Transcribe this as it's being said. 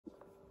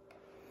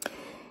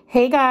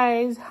Hey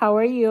guys, how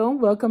are you?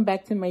 Welcome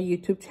back to my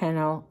YouTube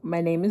channel.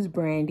 My name is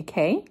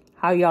BRANDY-KAY.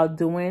 How y'all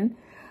doing?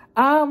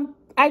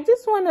 I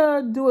just want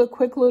to do a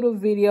quick little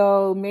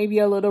video, maybe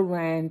a little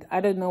rant.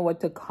 I don't know what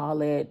to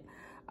call it.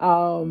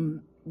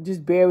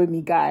 Just bear with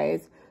me,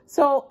 guys.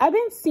 So I've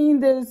been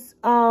seeing this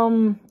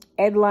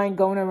headline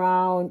going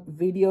around,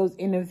 videos,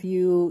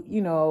 interview,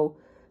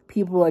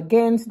 people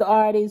against the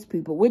artist,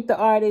 people with the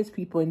artist,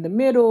 people in the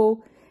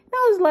middle. And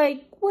I was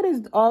like, what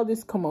is all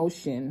this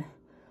commotion?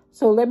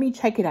 So let me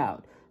check it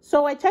out.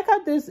 So I check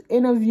out this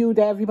interview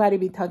that everybody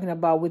be talking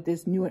about with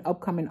this new and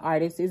upcoming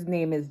artist. His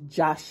name is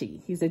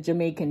Jashii. He's a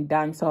Jamaican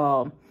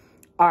dancehall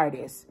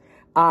artist.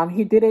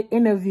 He did an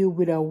interview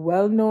with a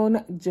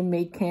well-known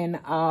Jamaican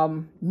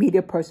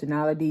media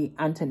personality,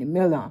 Anthony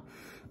Miller.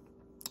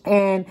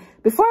 And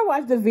before I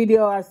watched the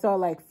video, I saw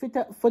like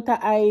Footer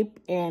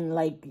Hype and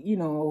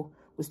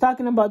was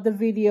talking about the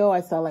video. I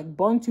saw like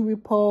Bunty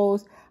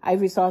repost. I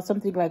even saw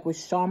something like with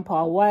Sean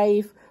Paul's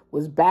wife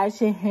was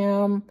bashing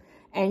him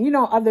and,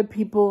 other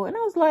people. And I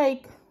was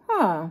like,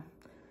 I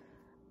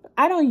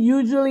don't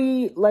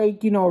usually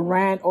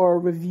rant or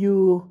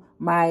review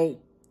my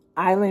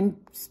island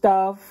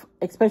stuff,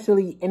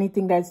 especially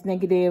anything that's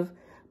negative,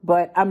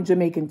 but I'm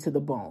Jamaican to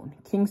the bone.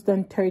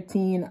 Kingston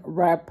 13,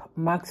 Rep,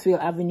 Maxfield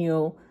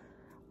Avenue,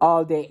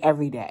 all day,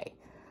 every day.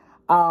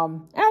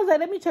 And I was like,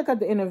 let me check out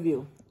the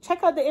interview.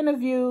 Check out the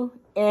interview,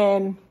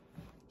 and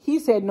he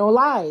said no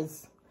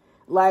lies.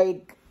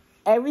 Like,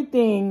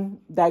 everything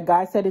that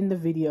guy said in the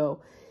video,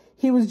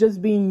 he was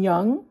just being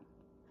young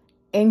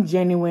and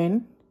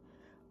genuine,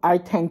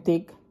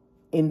 authentic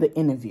in the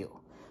interview.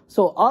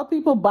 So all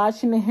people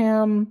bashing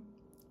him,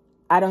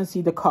 I don't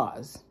see the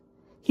cause.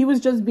 He was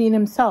just being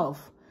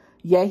himself.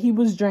 Yeah, he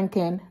was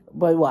drinking,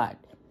 but what?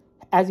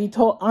 As he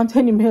told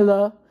Anthony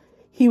Miller,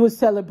 he was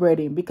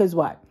celebrating because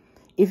what?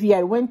 If he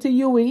had went to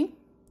UE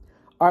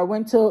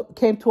or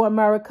came to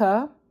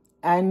America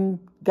and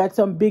got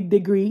some big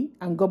degree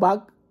and go back,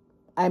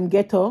 I'm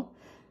ghetto,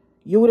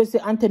 you would have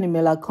said Anthony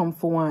Miller come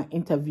for one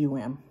interview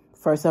him,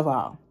 first of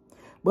all.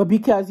 But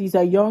because he's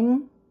a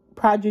young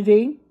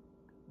prodigy,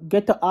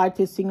 ghetto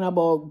artist singing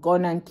about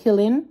gun and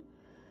killing,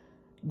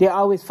 they're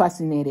always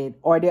fascinated,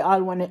 or they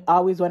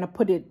always want to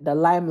put it the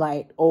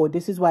limelight. Oh,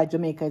 this is why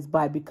Jamaica is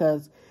bad,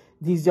 because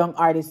these young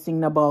artists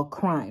singing about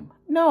crime.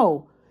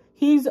 No,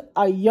 he's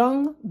a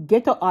young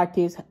ghetto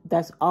artist.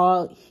 That's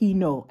all he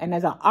know. And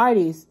as an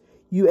artist,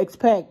 you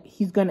expect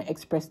he's going to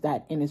express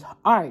that in his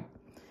art.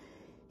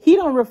 He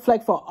don't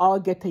reflect for all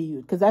ghetto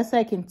youth, because that's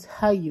I can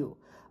tell you.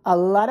 A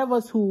lot of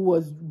us who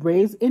was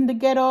raised in the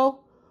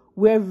ghetto,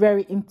 we're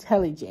very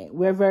intelligent.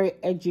 We're very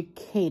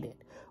educated.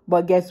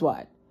 But guess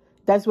what?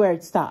 That's where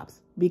it stops.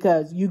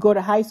 Because you go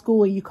to high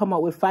school and you come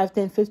out with 5,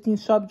 10, 15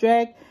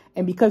 subject,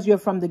 and because you're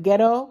from the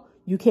ghetto,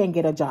 you can't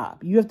get a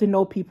job. You have to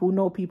know people.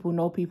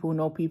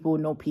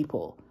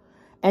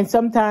 And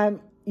sometimes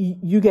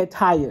you get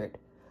tired.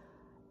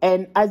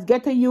 And as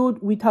ghetto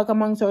youth, we talk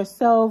amongst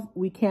ourselves.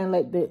 We can't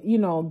let the,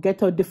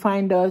 ghetto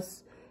define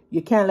us.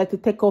 You can't let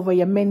it take over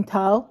your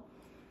mental.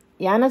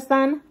 You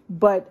understand?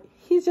 But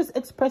he's just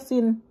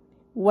expressing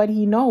what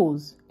he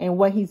knows and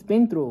what he's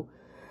been through.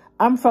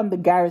 I'm from the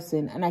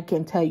garrison, and I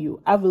can tell you,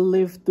 I've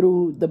lived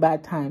through the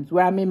bad times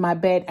where I'm in my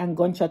bed and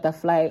gunshot are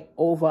fly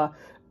over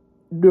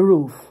the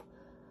roof.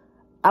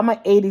 I'm an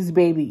 80s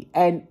baby,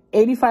 and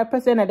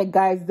 85% of the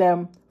guys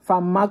them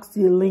from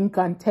Moxie,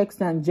 Lincoln,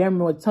 Texan, Gem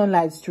Road,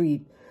 Sunlight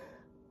Street,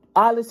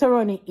 all the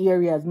surrounding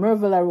areas,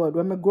 Mervilla Road,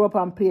 when I grew up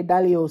and play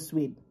Dalios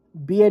with,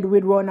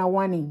 Beardwood,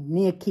 Ronawani,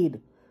 Naked,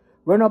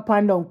 run up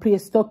and down, play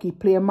Stucky,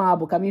 play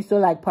Marble, because I used to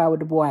like power with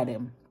the boy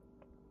them.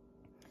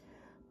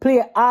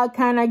 Play all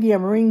kind of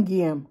game, ring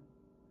game.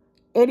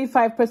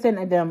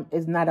 85% of them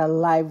is not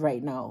alive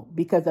right now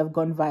because of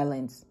gun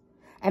violence.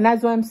 And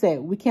that's what I'm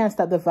saying. We can't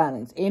stop the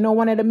violence. And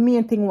one of the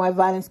main things why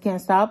violence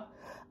can't stop?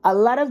 A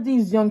lot of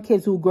these young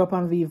kids who grew up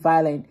and be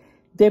violent,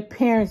 their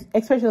parents,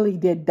 especially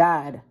their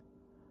dad,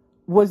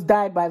 was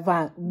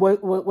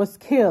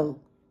killed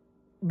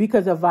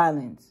because of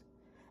violence.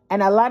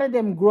 And a lot of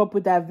them grew up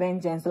with that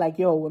vengeance, like,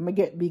 yo, when I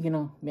get big, I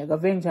go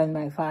vengeance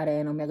my father,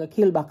 I go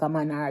kill back a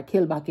man or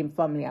kill back him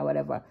family or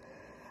whatever.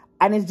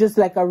 And it's just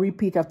like a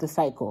repeat of the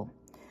cycle.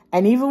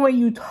 And even when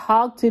you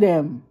talk to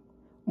them,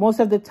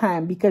 most of the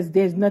time, because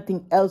there's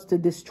nothing else to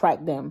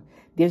distract them,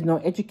 there's no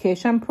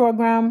education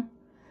program,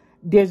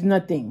 there's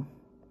nothing.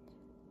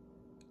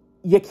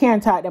 You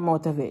can't talk them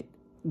out of it.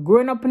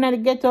 Growing up in the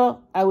ghetto,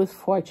 I was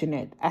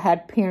fortunate. I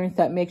had parents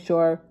that make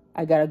sure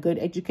I got a good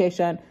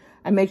education.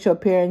 I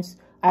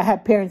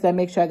had parents that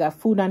make sure I got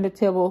food on the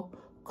table,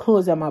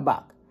 clothes on my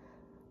back.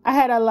 I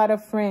had a lot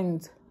of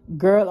friends,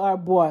 girl or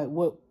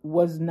boy,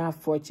 was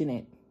not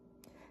fortunate.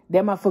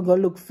 Them have to go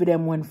look for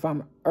them one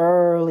from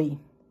early.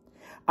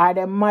 Or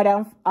their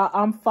mother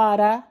and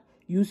father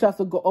used to have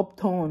to go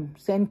uptown,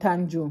 St.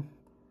 Andrew,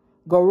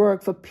 go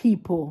work for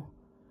people.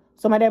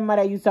 Some of them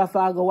mother used to have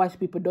to go wash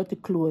people dirty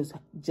clothes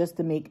just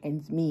to make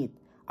ends meet,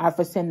 or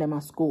for send them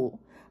to school.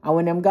 And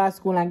when them go to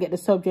school and get the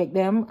subject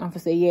them, and for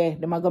say, yeah,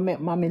 them are going to make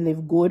mommy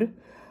live good,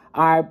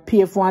 or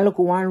pay for one look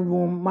one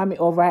room, mommy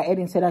over her head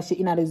and say that she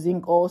in the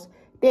zinc house.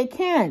 They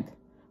can't.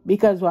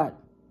 Because what?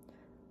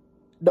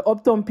 The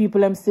uptown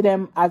people, them see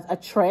them as a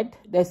threat.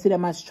 They see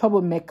them as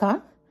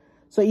troublemaker.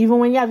 So even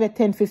when you have your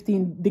 10,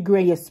 15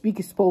 degree, you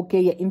speak,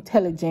 spoken, you're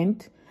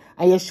intelligent,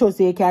 and you show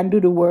say you can do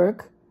the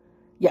work,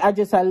 you are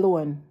just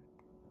alone.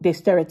 They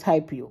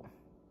stereotype you.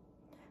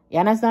 You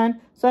understand?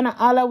 So now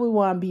all of we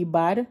want to be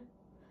bad.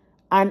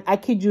 And I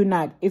kid you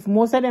not, if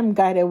most of them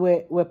guys that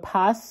were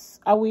pass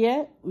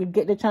away, we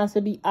get the chance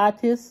to be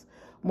artists,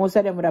 most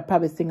of them would have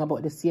probably sing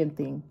about the same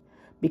thing.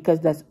 Because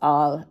that's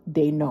all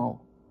they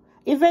know.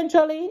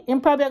 Eventually,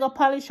 him probably going to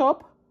polish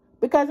up.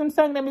 Because him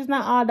song them is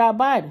not all that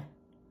bad.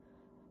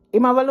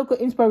 Him have a look at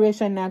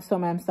inspiration now,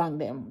 some of them sang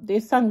them. They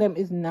song them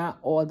is not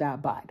all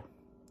that bad.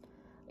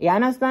 You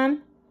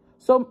understand?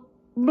 So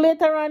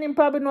later on, him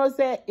probably knows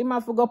that him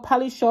have to go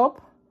polish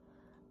up.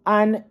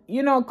 And,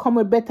 you know, come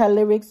with better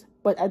lyrics.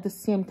 But at the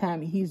same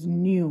time, he's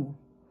new.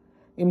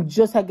 Him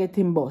just a get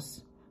him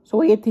boss. So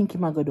what you think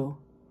him a go do?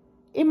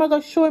 Him a go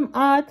show him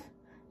art.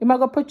 Him a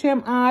go portray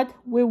him art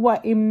with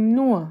what him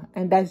know.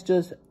 And that's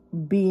just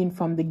being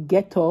from the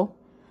ghetto.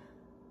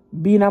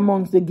 Being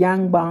amongst the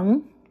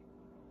gangbang.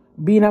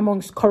 Being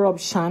amongst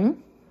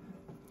corruption.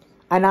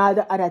 And all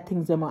the other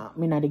things that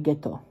happen in the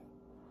ghetto.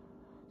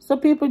 So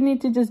people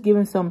need to just give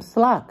him some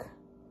slack.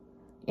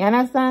 You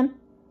understand?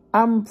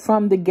 I'm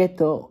from the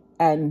ghetto.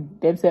 And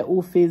them say,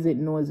 who feels it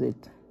knows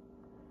it.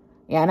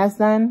 You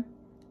understand?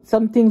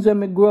 Some things when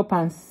we grew up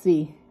and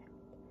see,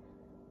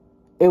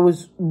 it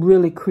was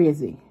really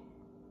crazy.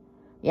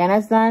 You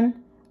understand?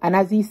 And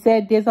as he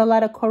said, there's a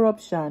lot of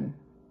corruption.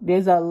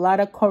 There's a lot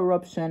of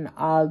corruption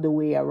all the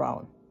way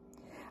around.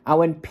 And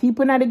when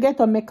people in the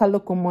ghetto make a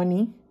lot of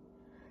money,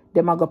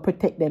 them are going to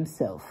protect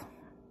themselves.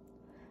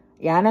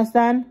 You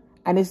understand?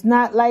 And it's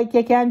not like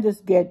you can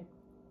just get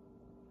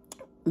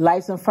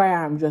licensed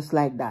firearm just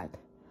like that.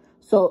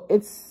 So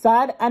it's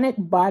sad and it's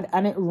bad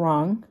and it's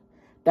wrong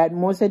that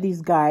most of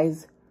these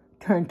guys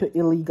turn to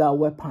illegal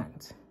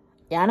weapons.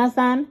 You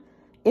understand?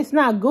 It's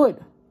not good,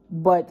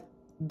 but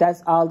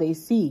that's all they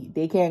see.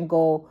 They can't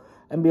go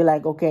and be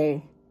like,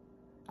 okay,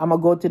 I'm going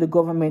to go to the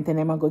government and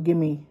they're going to give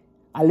me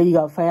a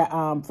legal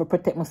firearm for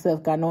protect myself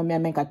because I know me I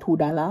make a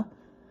 $2.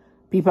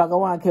 People are going to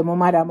want to kill my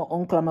mother, my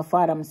uncle, my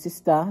father, my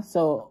sister.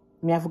 So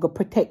me have to go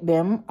protect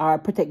them or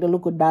protect the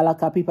local dollar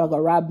because people are going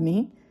to rob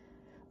me.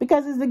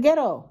 Because it's the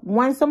ghetto.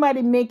 Once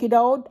somebody make it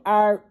out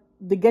or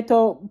the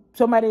ghetto,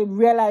 somebody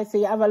realize say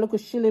you have a little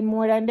shilling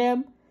more than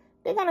them,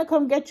 they're going to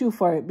come get you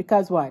for it.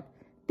 Because what?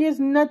 There's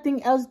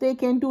nothing else they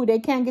can do. They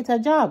can't get a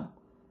job.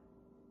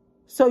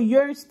 So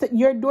your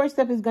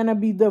doorstep is going to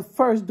be the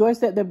first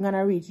doorstep they're going to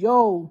reach.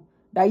 Yo,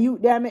 that you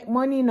they make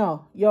money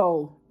now.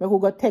 Yo, we could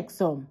go take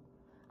some.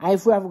 And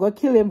if we have to go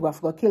kill him, we have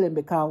to go kill him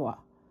because what?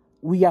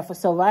 We have to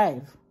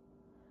survive.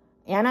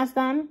 You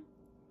understand?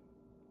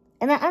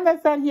 And I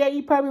understand here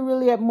he probably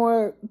relate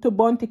more to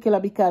Bounty Killer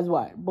because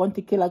what?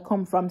 Bounty Killer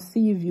come from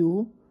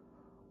Seaview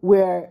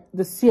where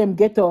the same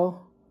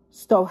ghetto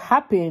stuff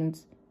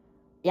happens.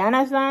 You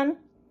understand?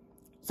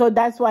 So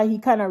that's why he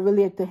kind of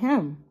relate to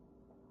him.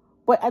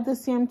 But at the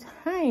same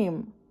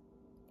time,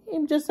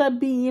 him just a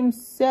be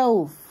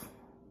himself.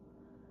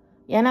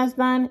 You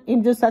understand?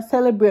 Him just a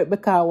celebrate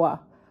because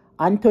what?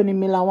 Anthony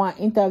Miller want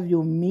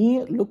interview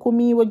me. Look at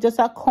me, would just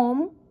a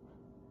come.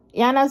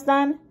 You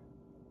understand?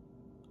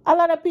 A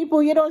lot of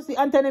people, you don't see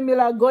Anthony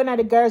Miller going at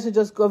the garage to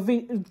just go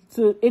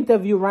to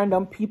interview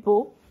random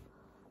people.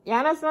 You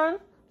understand?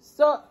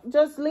 So,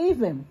 just leave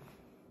him.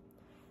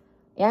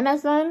 You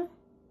understand?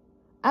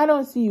 I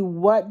don't see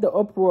what the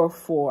uproar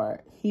for.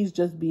 He's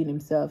just being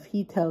himself.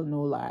 He tell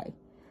no lie.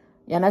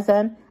 You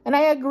understand? And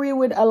I agree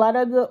with a lot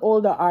of the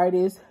older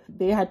artists.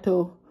 They had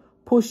to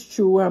push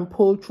through and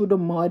pull through the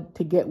mud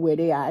to get where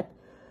they at.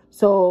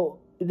 So,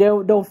 they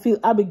don't feel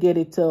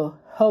obligated to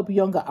help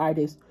younger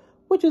artists,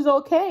 which is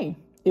okay.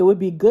 It would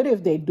be good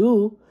if they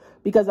do,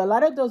 because a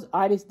lot of those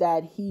artists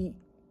that he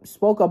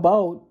spoke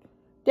about,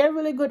 they're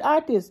really good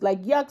artists.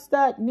 Like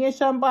Youngster,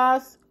 Nation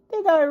Boss,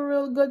 they got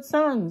real good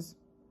songs.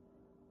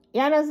 You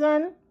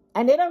understand?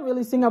 And they don't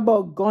really sing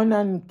about gun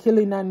and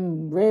killing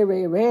and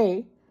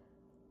ray.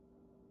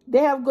 They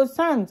have good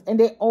songs, and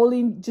they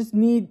only just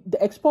need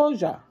the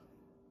exposure.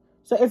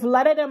 So if a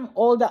lot of them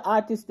older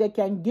artists, they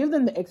can give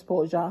them the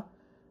exposure,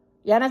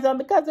 you understand?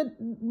 Because the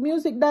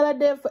music dollar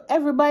there for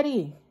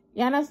everybody.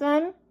 You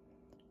understand?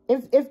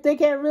 If they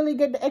can really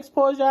get the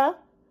exposure,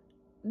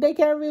 they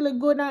can really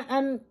go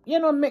and you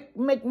know,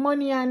 make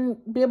money and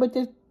be able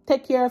to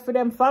take care of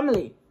them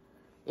family.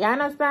 You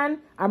understand?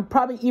 And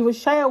probably even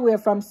shy away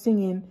from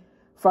singing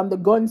from the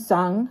gun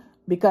song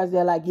because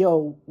they're like,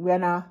 yo, we're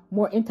on a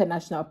more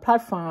international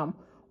platform.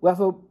 We have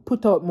to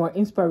put out more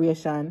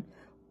inspiration,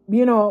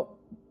 you know,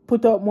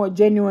 put out more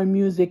genuine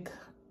music,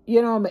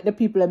 you know, make the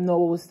people know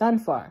what we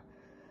stand for.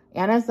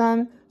 You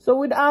understand? So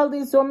with all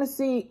this, so me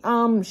see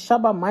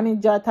Shabba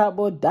manager talk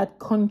about that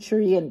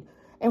country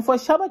and for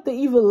Shabba to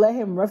even let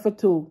him refer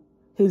to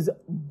his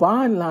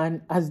barn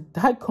land as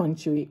that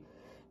country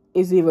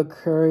is even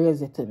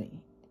crazy to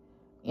me.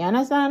 You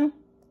understand?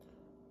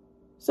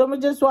 So I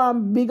just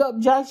want big up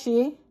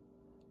Jashii.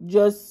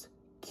 Just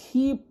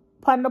keep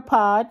on the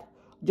pot.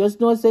 Just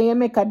know say you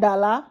make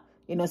 $1,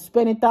 you know,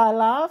 spend it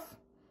all off.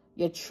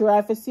 You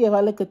try to save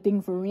a little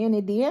thing for rainy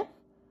day.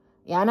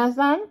 You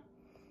understand?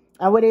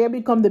 And whether you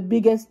become the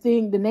biggest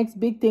thing, the next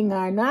big thing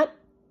or not,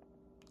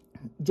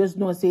 just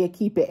know say you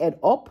keep your head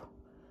up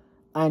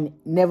and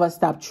never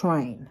stop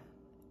trying.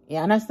 You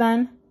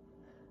understand?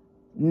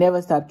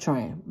 Never stop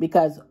trying.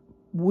 Because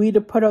we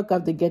the product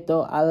of the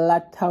ghetto, a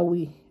lot how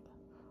we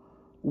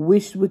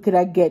wish we could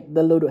have get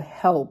the little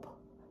help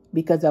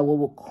because of where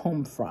we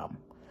come from.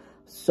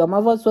 Some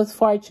of us was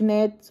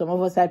fortunate. Some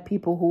of us had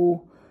people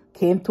who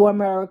came to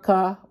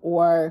America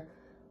or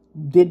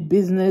did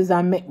business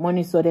and make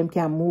money so them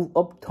can move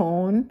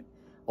uptown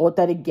out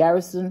of the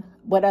garrison.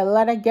 But a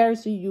lot of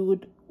garrison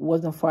youth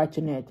wasn't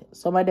fortunate.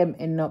 Some of them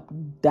end up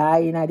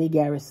dying at the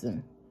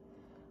garrison.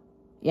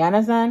 You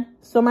understand?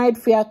 Some of it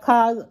for a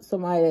cause,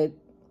 some of it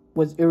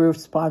was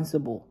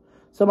irresponsible.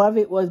 Some of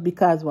it was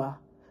because what?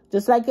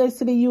 Just like I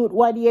see the youth,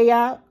 what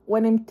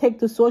when him take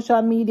to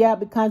social media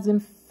because him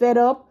fed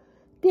up,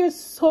 there's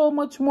so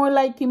much more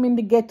like him in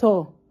the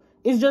ghetto.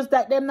 It's just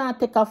that them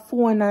not take a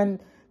phone and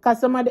because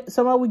some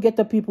of we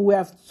ghetto people, we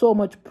have so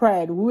much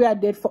pride. We are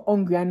dead for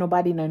hungry and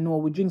nobody know.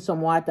 We drink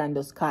some water and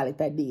just call it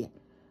a day.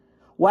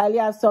 While you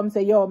have some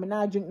say, yo, me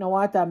not drink no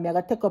water, I'm going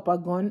to take up a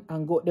gun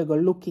and go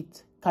look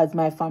it because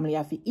my family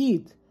have to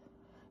eat.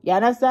 You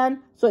understand?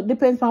 So it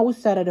depends on which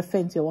side of the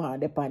fence you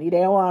want to depend. Either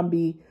you want to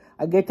be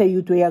a ghetto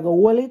youth where you go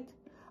hold it,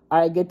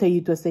 or a ghetto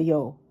youth to say,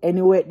 yo,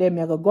 anyway, them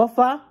you go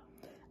for.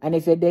 And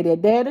if you're dead, you're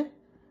dead.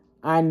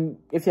 And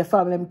if your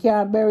family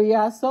can't bury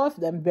yourself,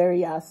 then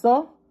bury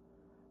yourself.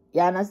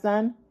 You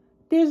understand?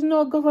 There's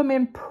no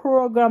government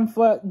program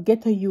for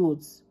ghetto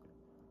youths.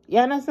 You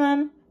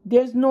understand?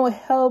 There's no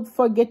help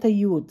for ghetto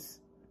youths.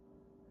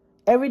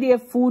 Every day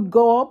food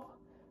go up,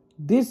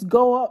 this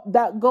go up,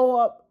 that go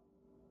up.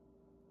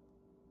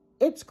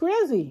 It's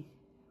crazy.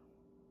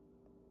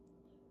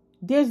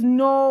 There's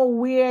no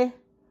way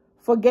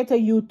for ghetto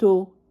youth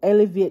to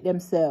elevate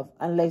themselves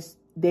unless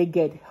they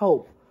get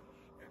help.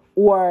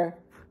 Or,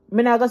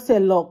 I'm not going to say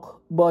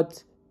luck,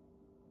 but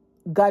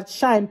God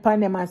shine upon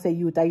them and say,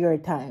 youth, at your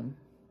time.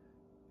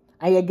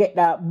 And you get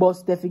that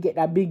bus, if you get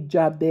that big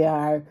job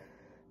there,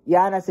 you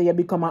understand, you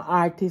become an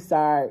artist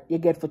or you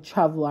get for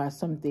travel or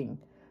something.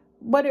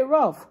 But it's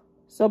rough.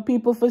 So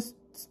people for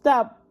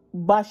stop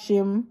bash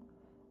him,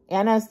 you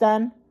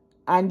understand?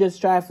 And just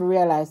try to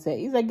realize that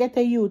he's a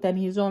ghetto youth and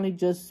he's only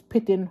just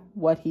spitting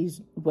what he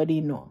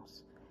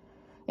knows.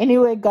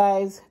 Anyway,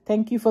 guys,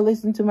 thank you for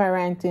listening to my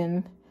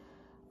ranting.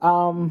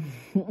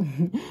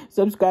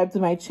 Subscribe to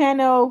my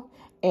channel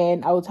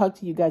and I will talk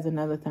to you guys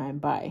another time.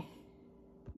 Bye.